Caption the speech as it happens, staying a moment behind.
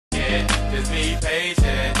just be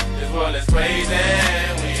patient. This world is crazy.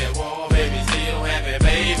 We at war, baby, still happy,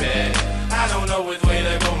 baby. I don't know which way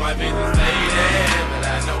to go, my business fading, but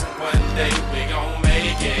I know one day we gon'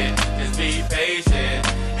 make it. Just be patient.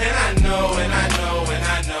 And I know, and I know, and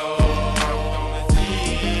I know I'm gonna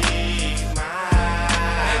see mine.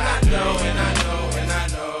 And I know, and I know, and I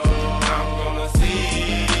know I'm gonna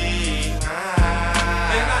see mine.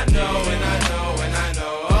 And I know, and I know, and I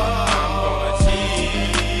know I'm gonna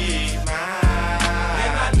achieve mine.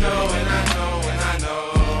 And I know, and I know, and I know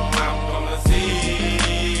I'm gonna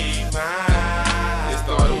see mine. It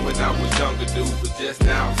started when I was younger, dude, but just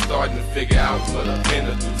now I'm starting to figure out what I'm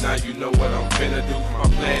finna do. Now you know what I'm finna do. My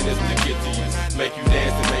plan is to get to you, make you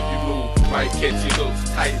dance and make you move. Might catch you hooks,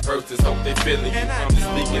 tight verses, hope they feeling you. I'm just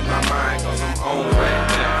speaking my mind cause I'm on right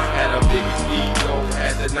now. Had a big ego,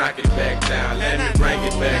 had to knock it back down. Let me bring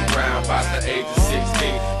it back round, about the age of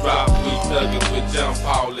 16. Drop we thuggin' with John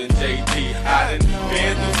Paul and JD. I done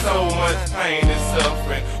been through so much pain and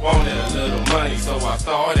suffering. Wanted a little money, so I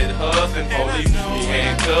started hustling. Police me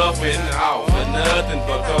handcuffing, all for nothing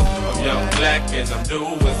because I'm young, black, and I'm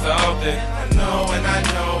doing something. I know, and I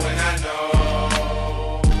know, and I know.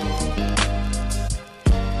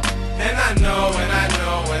 And I know, and I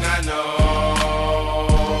know, and I know.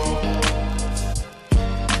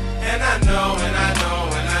 And I know, and I know,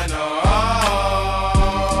 and I know.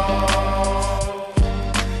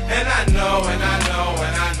 And I know, and I know,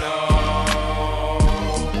 and I know.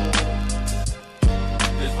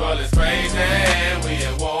 This world is crazy. We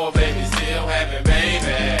at war, baby, still having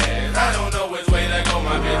babies. I don't know which way to go,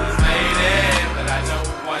 my business fading, but I know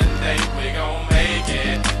one day we gon' make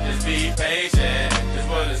it. Just be patient. This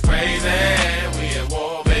world is crazy. We at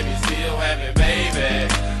war, baby, still having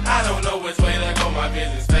babies. I don't know which way to go, my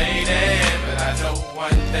business fading, but I know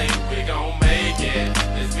one day we gon' make it.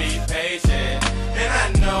 Just be patient. And I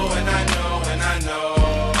know, and I know, and I know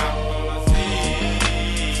I'm gonna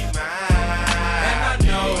see mine. And I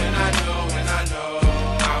know, and I know, and I know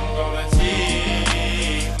I'm gonna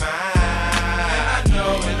achieve mine. And I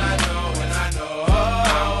know, and I know, and I know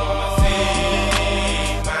I'm gonna see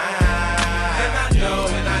mine. And I know,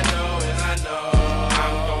 and I know, and I know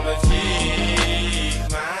I'm gonna achieve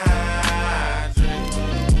my dream.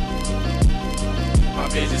 My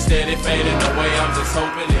vision steady fading away, I'm just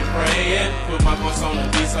hoping and praying. Put my voice on the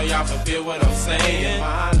beat so y'all can feel what I'm saying.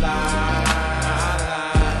 My life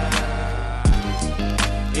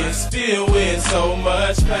is filled with so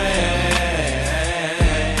much pain,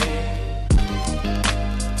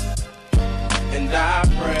 and I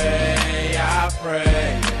pray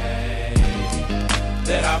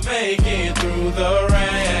that I make it through the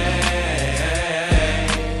rain.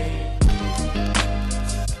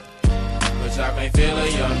 But y'all can't feel a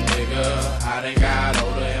young nigga. I done got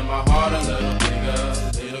older and my heart a little bigger.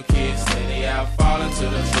 Little kids say they out falling to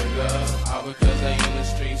the trigger, all because they in the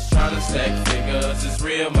streets trying to stack figures. It's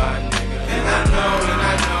real, my nigga. And I know, and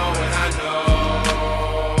I know, and I know.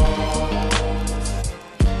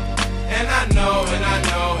 And I know, and I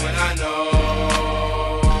know, and I know.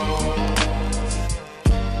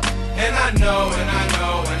 And I know, and I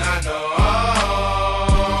know, and I know.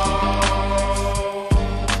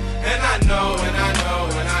 And I know, and I know,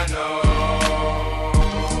 and I know.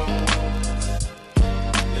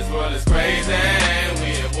 This world is crazy. We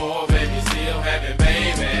at war, baby, still having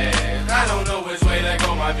babies. I don't know which way to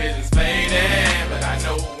go, my vision's fading, but I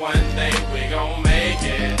know one day we gon'